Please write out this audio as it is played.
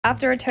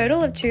After a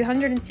total of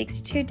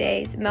 262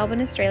 days,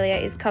 Melbourne, Australia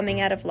is coming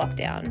out of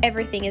lockdown.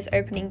 Everything is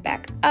opening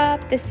back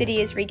up, the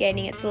city is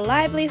regaining its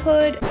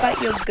livelihood,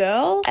 but your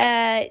girl,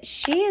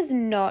 she is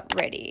not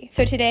ready.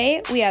 So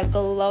today, we are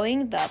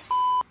glowing the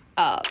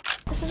up.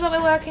 This is what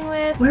we're working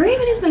with. Where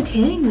even is my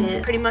tanning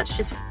mitt? Pretty much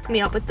just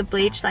me up with the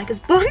bleach, like as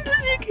blonde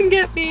as you can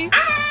get me.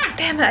 Ah!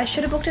 Damn it, I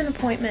should have booked an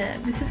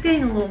appointment. This is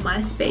getting a little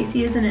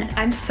MySpacey, isn't it?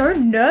 I'm so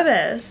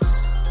nervous.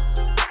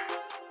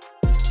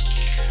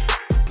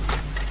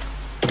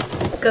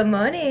 Good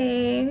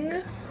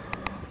morning.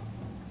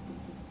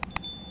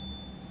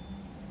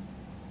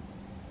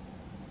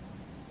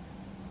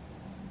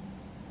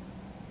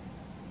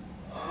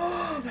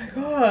 Oh my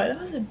god,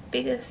 that was the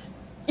biggest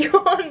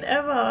yawn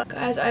ever.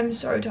 Guys, I'm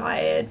so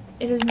tired.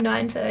 It is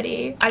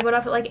 9:30. I got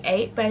up at like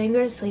 8, but I didn't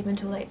go to sleep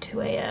until like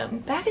 2 a.m.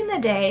 Back in the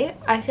day,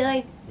 I feel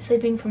like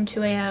sleeping from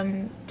 2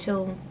 a.m.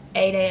 till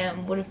 8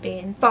 a.m. would have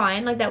been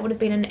fine. Like that would have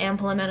been an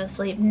ample amount of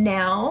sleep.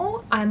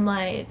 Now, I'm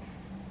like,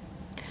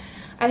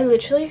 I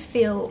literally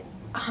feel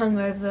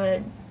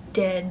hungover,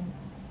 dead,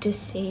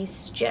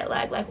 deceased, jet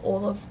lag, like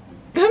all of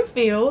them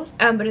feels.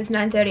 But it's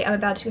 9:30. I'm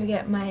about to go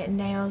get my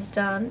nails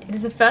done. It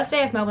is the first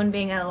day of Melbourne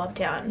being out of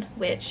lockdown,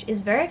 which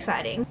is very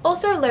exciting.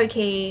 Also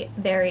low-key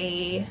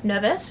very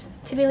nervous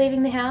to be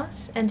leaving the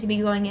house and to be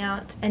going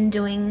out and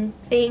doing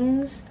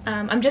things.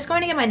 I'm just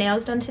going to get my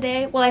nails done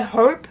today. Well, I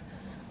hope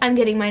I'm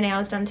getting my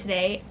nails done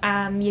today.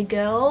 Your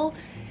girl,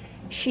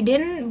 she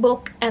didn't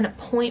book an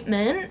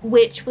appointment,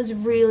 which was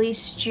really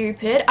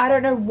stupid. I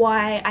don't know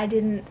why I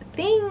didn't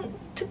think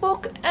to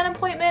book an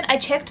appointment. I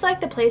checked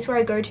like the place where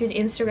I go to's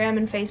Instagram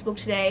and Facebook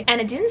today, and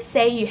it didn't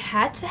say you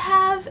had to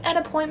have an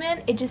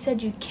appointment. It just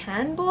said you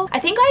can book. I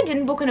think I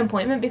didn't book an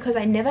appointment because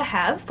I never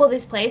have for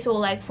this place, or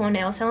like for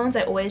nail salons.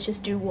 I always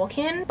just do walk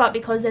in, but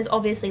because there's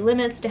obviously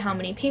limits to how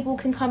many people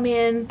can come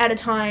in at a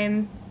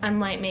time, I'm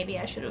like, maybe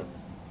I should have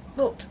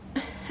booked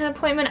an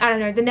appointment. I don't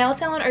know. The nail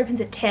salon opens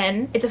at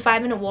 10. It's a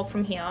 5-minute walk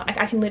from here.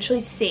 I can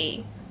literally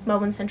see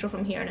Melbourne Central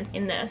from here and it's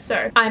in there.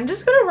 So I'm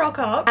just gonna rock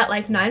up at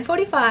like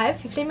 9:45,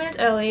 15 minutes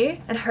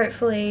early, and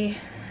hopefully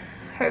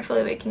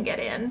we can get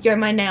in. Yo,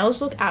 my nails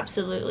look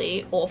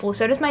absolutely awful.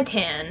 So does my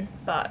tan,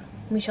 but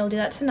we shall do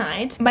that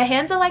tonight. My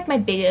hands are like my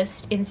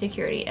biggest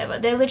insecurity ever.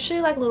 They're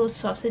literally like little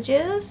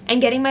sausages,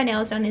 and getting my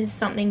nails done is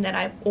something that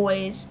I've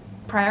always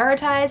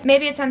prioritize.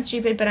 Maybe it sounds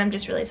stupid, but I'm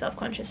just really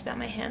self-conscious about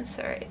my hands.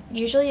 So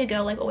usually a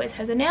girl like always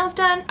has her nails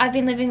done. I've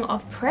been living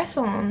off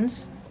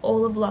press-ons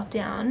all of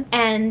lockdown,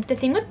 and the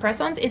thing with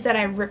press-ons is that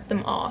I rip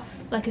them off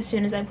like as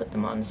soon as I put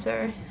them on.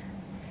 So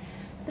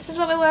this is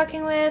what we're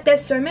working with.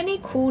 There's so many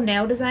cool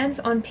nail designs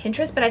on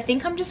Pinterest, but I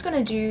think I'm just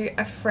gonna do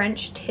a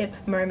French tip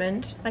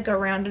moment, like a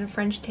rounded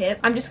French tip.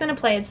 I'm just gonna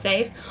play it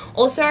safe.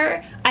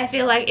 Also, I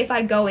feel like if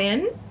I go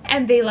in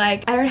and be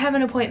like, I don't have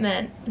an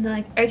appointment, and they're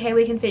like, okay,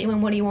 we can fit you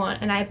in, what do you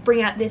want? And I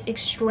bring out this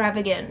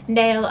extravagant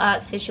nail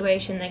art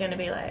situation, they're gonna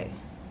be like,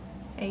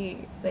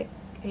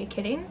 are you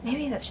kidding?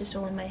 Maybe that's just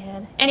all in my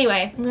head.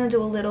 Anyway, I'm gonna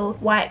do a little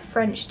white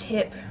French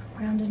tip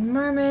rounded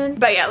moment.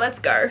 But yeah, let's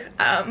go.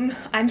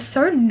 I'm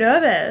so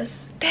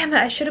nervous. Damn it,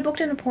 I should have booked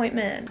an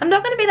appointment. I'm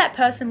not gonna be that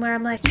person where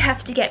I'm like, you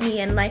have to get me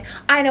in. Like,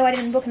 I know I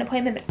didn't book an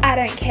appointment, but I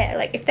don't care.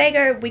 Like, if they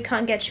go, we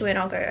can't get you in,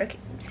 I'll go, okay,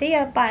 see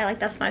ya, bye. Like,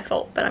 that's my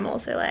fault. But I'm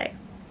also like,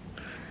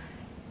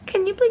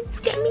 can you please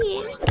get me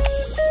in?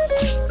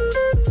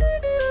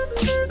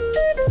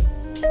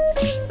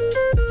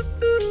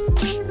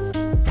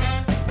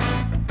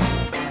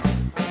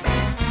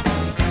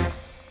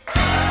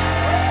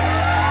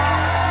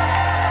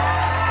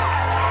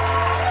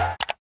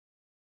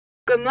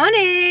 Good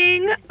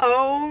morning.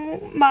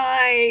 Oh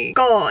my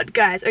god,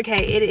 guys.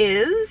 Okay, it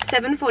is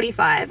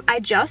 7:45. I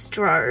just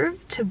drove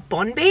to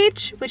Bondi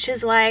Beach, which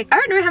is like, I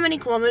don't know how many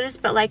kilometers,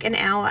 but like an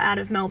hour out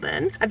of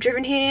Melbourne. I've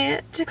driven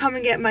here to come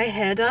and get my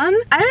hair done.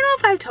 I don't know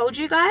if I've told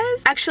you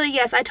guys. Actually,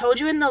 yes, I told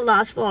you in the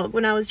last vlog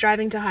when I was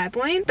driving to High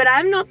Point, but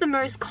I'm not the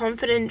most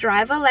confident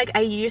driver like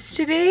I used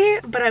to be,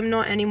 but I'm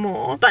not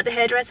anymore. But the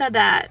hairdresser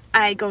that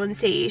I go and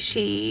see,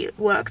 she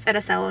works at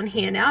a salon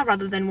here now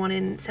rather than one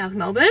in South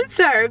Melbourne.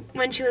 So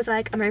when she was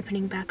like, I'm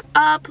opening back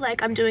up,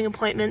 like I'm doing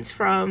appointments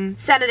from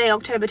Saturday,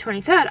 October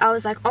 23rd, I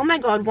was like, oh my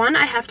god, one,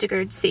 I have to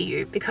go see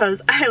you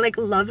because I like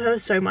love her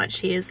so much.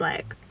 She is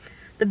like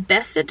the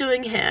best at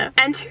doing hair.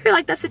 And two,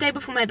 like that's the day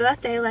before my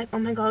birthday, like oh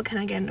my god, can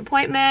I get an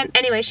appointment?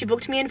 Anyway, she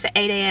booked me in for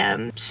 8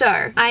 a.m.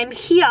 So I'm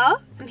here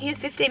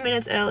 15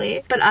 minutes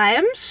early, but I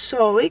am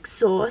so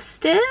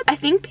exhausted. I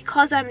think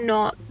because I'm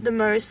not the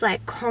most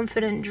like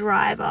confident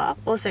driver,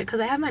 also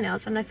because I have my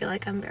nails done, I feel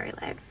like I'm very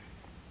late.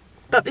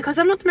 But because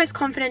I'm not the most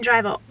confident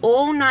driver,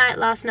 all night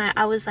last night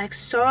I was like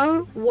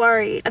so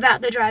worried about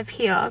the drive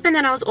here, and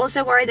then I was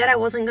also worried that I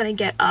wasn't gonna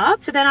get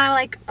up. So then I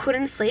like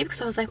couldn't sleep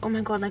because I was like, oh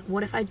my god, like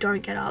what if I don't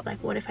get up?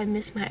 Like what if I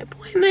miss my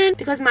appointment?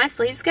 Because my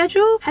sleep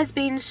schedule has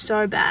been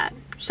so bad.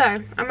 So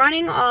I'm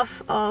running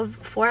off of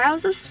 4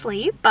 hours of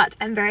sleep, but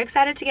I'm very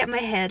excited to get my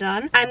hair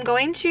done. I'm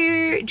going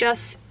to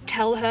just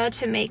tell her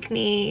to make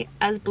me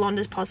as blonde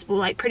as possible,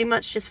 like pretty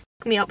much just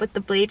me up with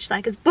the bleach,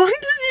 like as blonde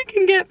as you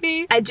can get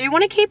me. I do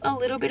want to keep a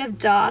little bit of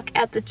dark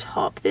at the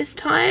top this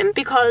time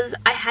because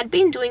I had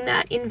been doing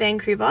that in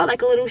Vancouver,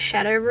 like a little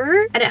shadow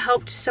route, and it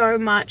helped so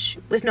much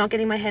with not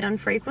getting my hair done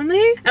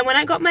frequently. And when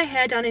I got my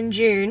hair done in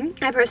June,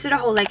 I posted a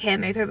whole like hair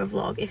makeover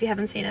vlog. If you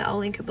haven't seen it, I'll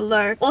link it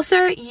below.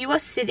 Also, you are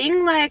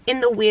sitting like in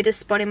the weirdest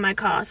spot in my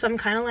car, so I'm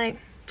kind of like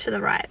to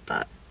the right,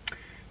 but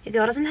your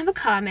girl doesn't have a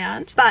car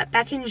mount. But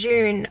back in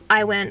June,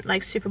 I went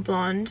like super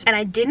blonde and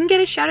I didn't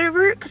get a shadow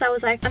route because I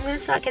was like, I'm gonna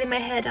start getting my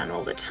hair done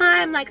all the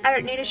time. Like, I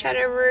don't need a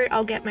shadow route.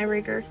 I'll get my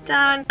regrowth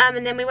done.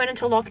 And then we went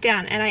into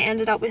lockdown and I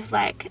ended up with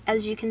like,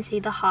 as you can see,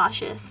 the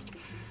harshest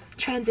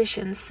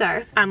transitions.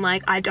 So I'm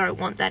like, I don't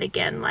want that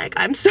again. Like,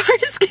 I'm so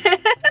scared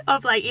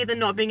of like either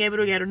not being able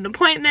to get an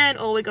appointment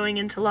or we're going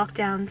into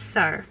lockdown.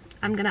 So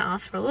I'm gonna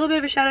ask for a little bit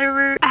of a shadow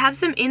route. I have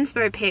some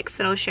inspo pics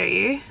that I'll show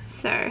you.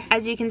 So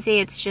as you can see,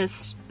 it's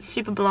just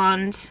super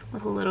blonde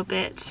with a little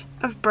bit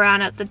of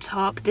brown at the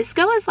top. This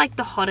girl is like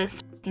the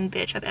hottest fucking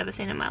bitch I've ever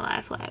seen in my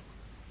life. Like,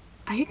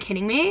 are you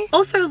kidding me?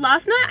 Also,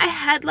 last night I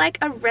had like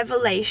a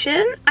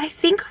revelation. I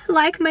think I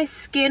like my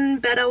skin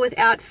better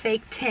without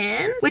fake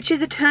tan, which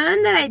is a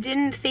turn that I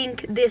didn't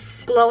think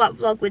this glow up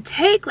vlog would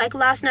take. Like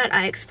last night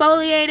I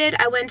exfoliated,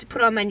 I went to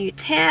put on my new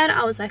tan.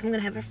 I was like, I'm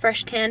gonna have a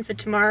fresh tan for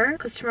tomorrow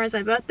because tomorrow's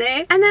my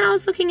birthday. And then I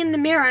was looking in the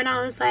mirror and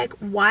I was like,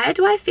 why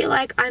do I feel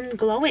like I'm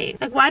glowing?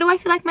 Like, why do I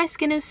feel like my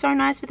skin is so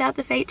nice without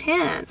the fake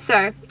tan?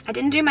 So I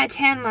didn't do my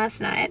tan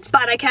last night,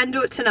 but I can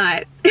do it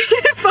tonight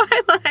if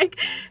I like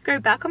go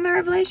back on my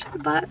revelation.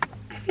 But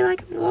I feel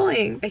like I'm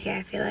glowing. Okay,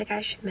 I feel like I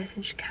should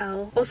message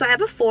Cal. Also, I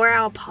have a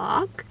 4-hour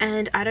park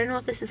and I don't know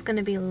if this is going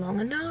to be long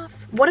enough.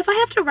 What if I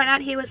have to run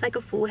out here with like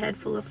a full head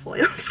full of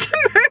foils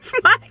to move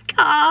my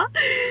car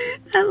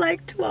at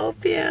like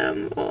 12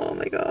 p.m? Oh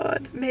my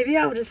god. Maybe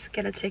I'll just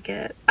get a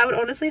ticket. I would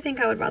honestly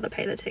think I would rather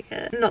pay the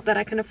ticket. Not that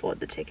I can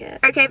afford the ticket.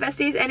 Okay,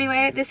 besties,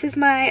 anyway, this is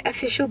my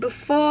official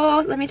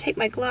before. Let me take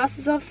my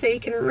glasses off so you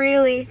can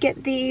really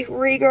get the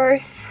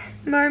regrowth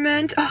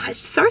moment. Oh, it's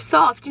so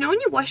soft. You know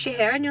when you wash your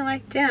hair and you're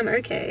like, damn,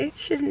 okay,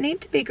 shouldn't need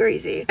to be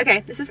greasy.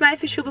 Okay, this is my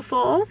official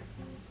before.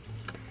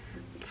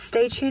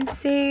 Stay tuned to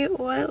see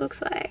what it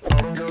looks like.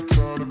 I don't got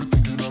time to be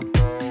thinking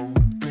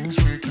about things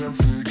we can't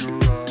figure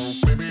out.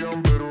 Maybe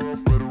I'm better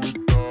off better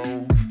without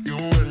you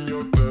and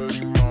your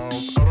dirty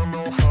mouth. I don't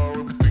know how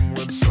everything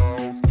went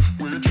south.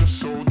 We're just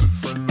so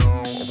different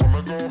now. I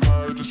wanna go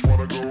high, just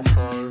wanna go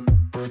high,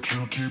 but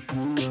you keep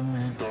pulling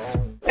me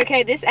down.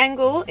 Okay, this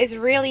angle is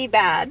really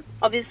bad,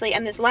 obviously,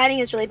 and this lighting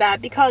is really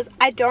bad because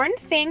I don't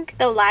think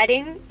the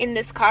lighting in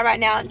this car right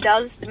now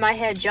does my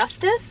hair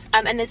justice.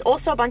 And there's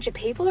also a bunch of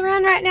people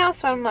around right now,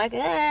 so I'm like,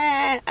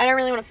 I don't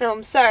really want to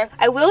film. So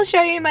I will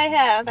show you my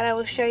hair, but I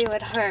will show you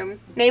at home.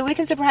 Maybe we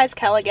can surprise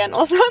Kel again.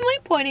 Also, I'm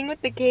like pointing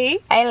with the key.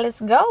 Hey,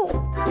 let's go.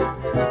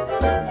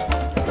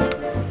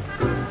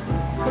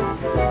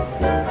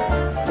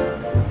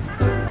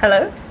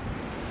 Hello?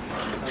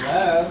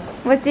 Hello.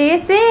 What do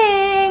you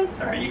think?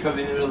 Sorry, you got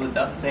me in the middle of the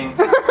dusting.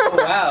 Oh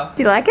wow.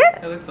 Do you like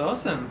it? It looks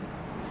awesome.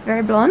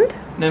 Very blonde.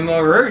 No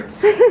more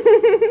roots.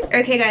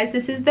 Okay guys,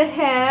 this is the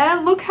hair.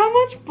 Look how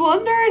much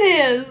blonder it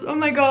is. Oh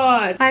my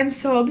god. I'm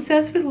so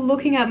obsessed with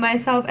looking at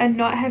myself and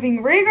not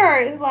having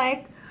regrowth.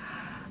 Like,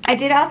 I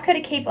did ask her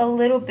to keep a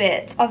little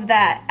bit of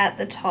that at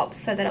the top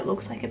so that it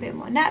looks like a bit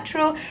more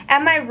natural.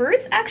 And my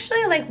roots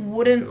actually like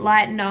wouldn't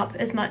lighten up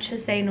as much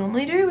as they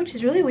normally do, which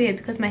is really weird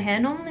because my hair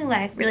normally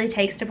like really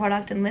takes to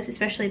product and lifts,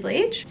 especially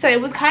bleach. So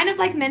it was kind of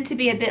like meant to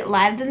be a bit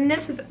lighter than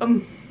this. What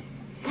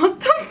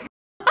the fuck?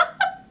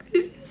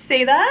 Did you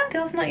see that?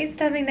 Girl's not used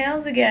to having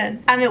nails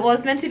again. It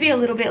was meant to be a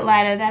little bit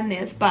lighter than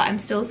this, but I'm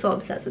still so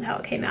obsessed with how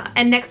it came out.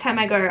 And next time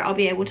I go, I'll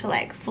be able to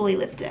like fully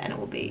lift it and it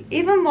will be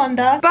even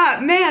blonder.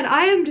 But man,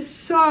 I am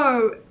just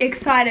so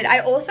excited. I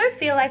also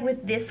feel like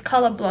with this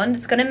color blonde,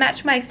 it's gonna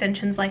match my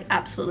extensions like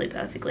absolutely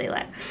perfectly.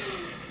 Like,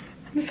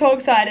 I'm so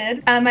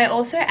excited. I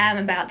also am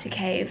about to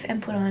cave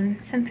and put on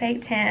some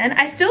fake tan.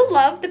 I still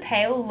love the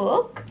pale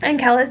look. And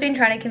Cal has been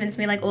trying to convince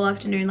me like all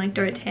afternoon, like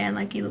don't tan,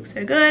 like you look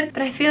so good.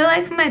 But I feel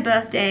like for my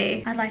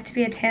birthday, I'd like to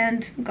be a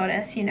tanned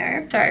goddess, you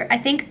know? So I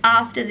think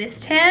after this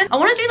tan, I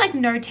want to do like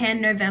no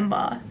tan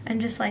November and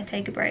just like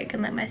take a break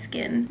and let my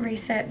skin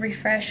reset,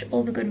 refresh,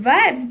 all the good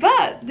vibes.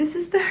 But this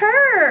is the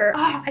her.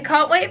 Oh, I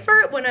can't wait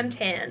for it when I'm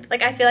tanned.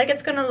 Like I feel like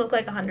it's gonna look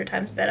like 100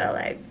 times better.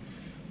 Like,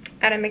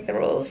 I don't make the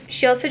rules.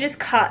 She also just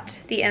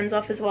cut the ends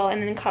off as well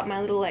and then cut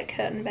my little like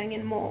curtain bang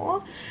in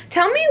more.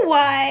 Tell me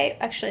why,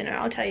 actually no,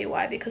 I'll tell you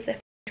why because they're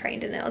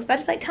trained in nails.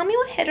 But like, tell me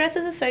why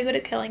hairdressers are so good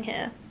at curling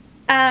hair.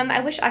 I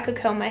wish I could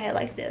curl my hair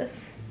like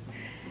this.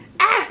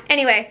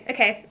 Anyway,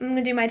 okay, I'm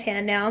gonna do my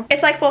tan now.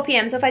 It's like 4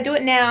 p.m. so if I do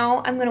it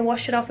now, I'm gonna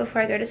wash it off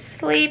before I go to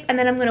sleep and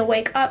then I'm gonna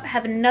wake up,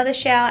 have another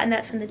shower, and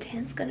that's when the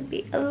tan's gonna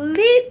be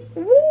elite.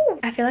 Woo!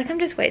 I feel like I'm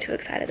just way too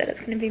excited that it's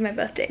gonna be my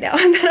birthday now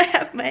and that I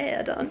have my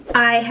hair done.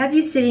 I have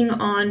you sitting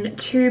on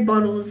 2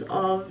 bottles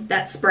of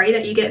that spray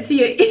that you get for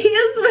your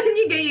ears when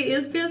you get your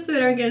ears pierced so they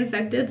don't get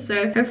infected.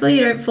 So hopefully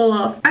you don't fall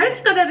off. I don't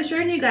think I've ever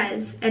shown you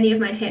guys any of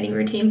my tanning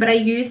routine, but I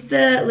use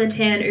the Le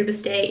Tan Uber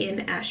Stay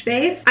in Ash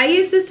Base. I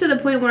used this to the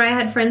point where I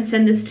had friends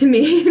send this to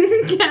me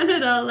in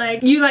Canada.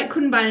 Like, you like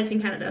couldn't buy this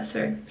in Canada.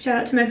 So shout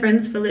out to my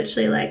friends for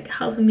literally like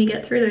helping me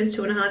get through those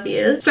 2.5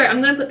 years. So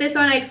I'm gonna put this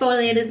on. I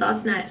exfoliated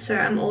last night, so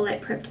I'm all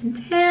like prepped and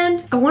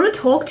tanned. I want to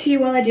talk to you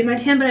while I do my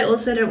tan, but I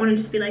also don't want to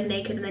just be like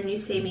naked and then you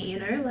see me, you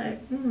know, like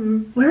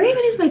where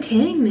even is my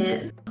tanning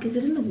mitt? Is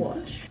it in the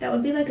wash? That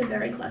would be like a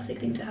very classic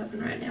thing to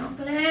happen right now.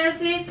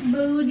 Classic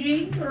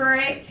bougie,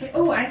 right?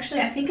 Oh,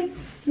 actually, I think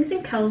it's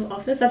in Cal's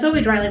office. That's where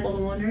we dry label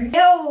the laundry.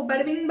 Yo,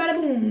 bada bing, bada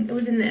boom. It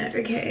was in there.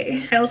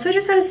 Okay. I also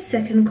just had a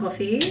second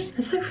coffee.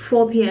 It's like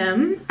 4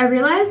 p.m. I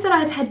realized that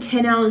I've had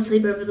 10 hours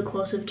sleep over the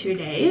course of 2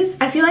 days.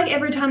 I feel like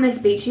every time I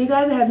speak to you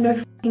guys, I have no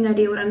fucking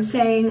idea what I'm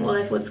saying or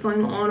like what's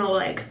going on, or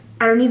like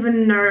I don't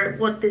even know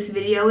what this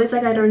video is.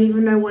 Like, I don't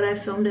even know what I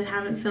filmed and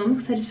haven't filmed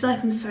because I just feel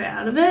like I'm so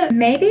out of it.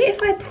 Maybe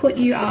if I put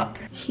you up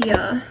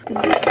here.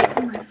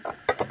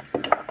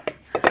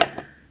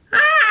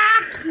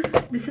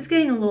 This is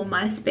getting a little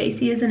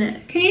MySpacey, isn't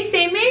it? Can you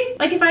see me?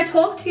 Like, if I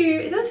talk to you,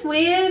 is this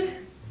weird?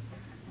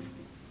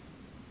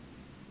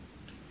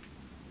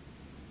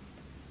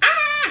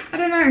 I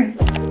don't know.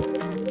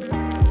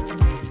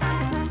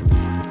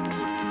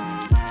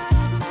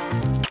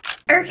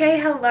 Okay,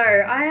 hello.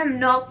 I am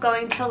not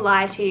going to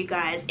lie to you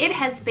guys. It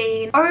has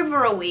been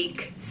over a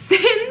week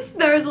since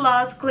those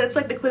last clips,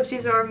 like the clips you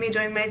saw of me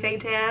doing my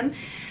fake tan.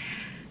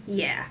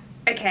 Yeah.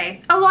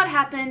 Okay, a lot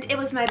happened. It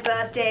was my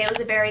birthday. It was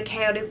a very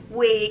chaotic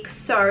week,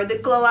 so the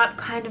glow up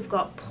kind of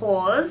got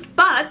paused,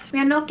 but we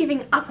are not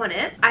giving up on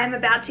it. I am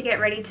about to get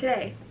ready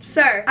today.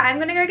 So I'm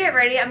gonna go get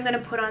ready. I'm gonna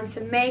put on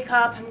some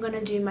makeup. I'm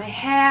gonna do my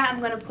hair.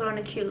 I'm gonna put on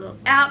a cute little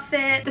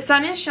outfit. The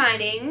sun is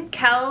shining.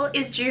 Cal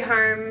is due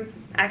home.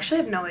 I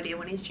actually have no idea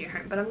when he's due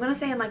home, but I'm gonna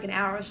say in like an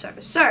hour or so.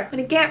 So I'm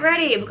gonna get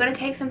ready. We're gonna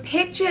take some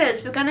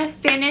pictures. We're gonna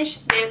finish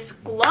this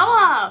glow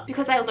up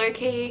because I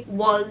low-key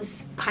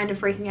was kind of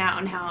freaking out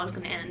on how I was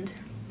gonna end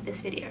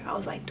this video. I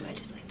was like, do I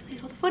just like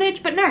delete all the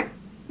footage? But no,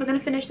 we're gonna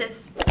finish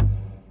this.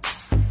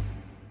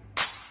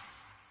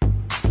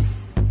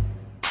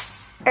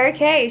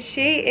 Okay,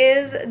 she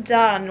is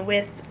done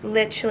with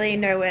literally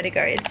nowhere to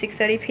go. It's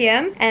 6:30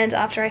 p.m. and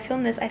after I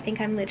film this, I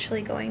think I'm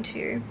literally going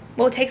to,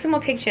 well, take some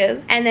more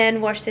pictures and then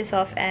wash this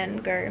off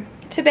and go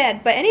to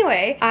bed. But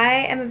anyway, I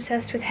am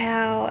obsessed with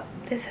how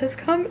this has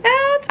come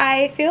out.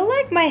 I feel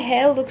like my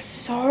hair looks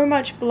so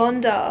much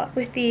blonder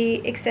with the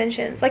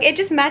extensions. Like, it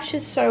just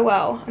matches so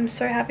well. I'm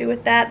so happy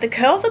with that. The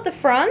curls at the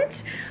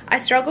front, I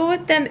struggle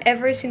with them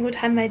every single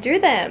time I do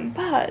them,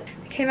 but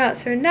it came out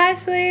so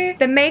nicely.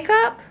 The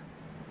makeup,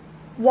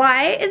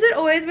 why is it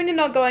always when you're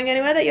not going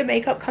anywhere that your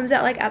makeup comes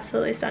out like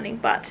absolutely stunning?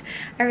 But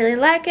I really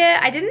like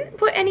it. I didn't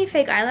put any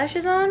fake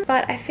eyelashes on,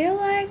 but I feel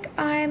like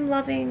I'm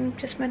loving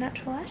just my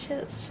natural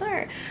lashes.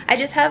 So I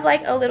just have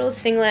like a little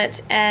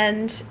singlet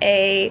and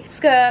a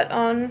skirt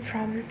on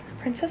from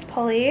Princess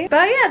Polly.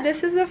 But yeah,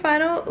 this is the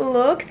final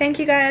look. Thank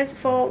you guys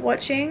for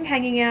watching,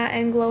 hanging out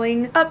and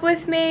glowing up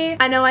with me.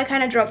 I know I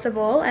kind of dropped the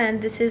ball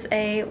and this is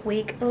a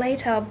week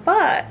later,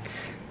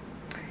 but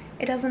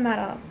it doesn't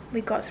matter. We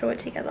got through it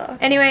together.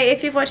 Anyway,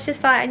 if you've watched this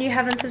far and you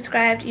haven't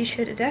subscribed, you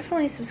should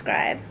definitely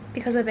subscribe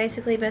because we're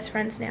basically best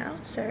friends now.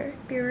 So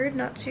be rude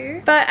not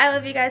to. But I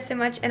love you guys so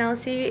much and I'll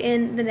see you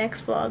in the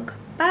next vlog.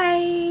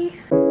 Bye.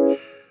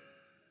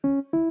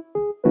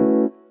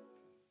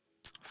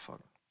 Fuck.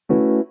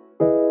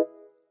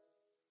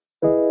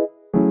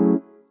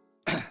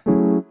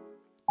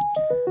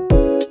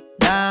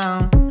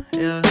 Down,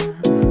 yeah.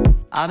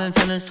 I've been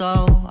feeling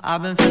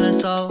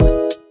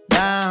so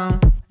down,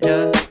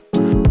 yeah.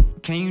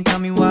 Can you tell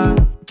me why?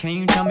 Can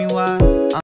you tell me why?